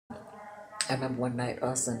I remember one night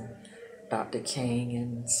us and Dr. King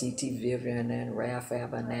and C.T. Vivian and Ralph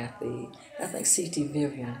Abernathy, I think C.T.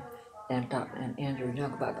 Vivian and Dr. and Andrew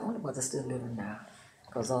Young, about the only ones that still living now,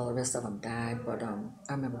 because all the rest of them died. But I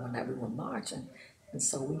remember one night we were marching, and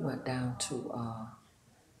so we went down to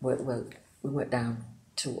we went down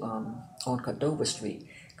to on Cordova Street,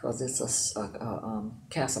 because it's a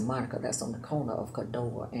Casa Monica that's on the corner of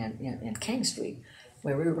Cordova and King Street.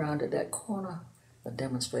 When we rounded that corner, the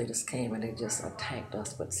demonstrators came and they just attacked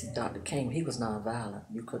us. But see, Dr. King, he was nonviolent.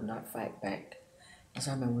 You could not fight back. And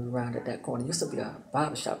so I remember we rounded that corner. There used to be a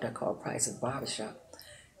barbershop there called Price's Barbershop.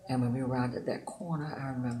 And when we rounded that corner, I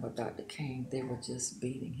remember Dr. King, they were just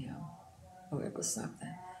beating him. Oh, it was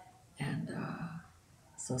something. And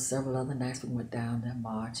so several other nights we went down there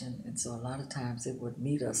marching. And so a lot of times they would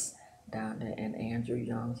meet us down there. And Andrew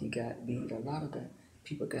Young, he got beat. A lot of the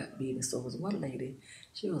people got beat. And so it was one lady,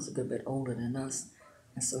 she was a good bit older than us.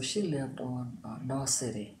 And so she lived on North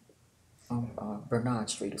City, on Bernard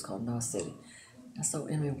Street. It was called North City. And so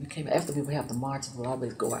anyway, we came after we would have the march. We'd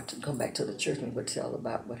always go out to come back to the church and we would tell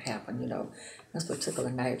about what happened. You know, this particular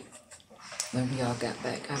night when we all got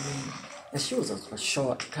back. I mean, and she was a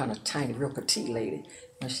short, kind of tiny, real petite lady.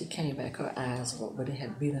 When she came back, her eyes were, but they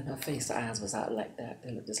had beat in her face. Her eyes was out like that.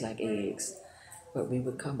 They looked just like eggs. But we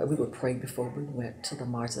would come back. We would pray before we went to the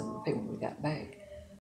march and we would pray when we got back.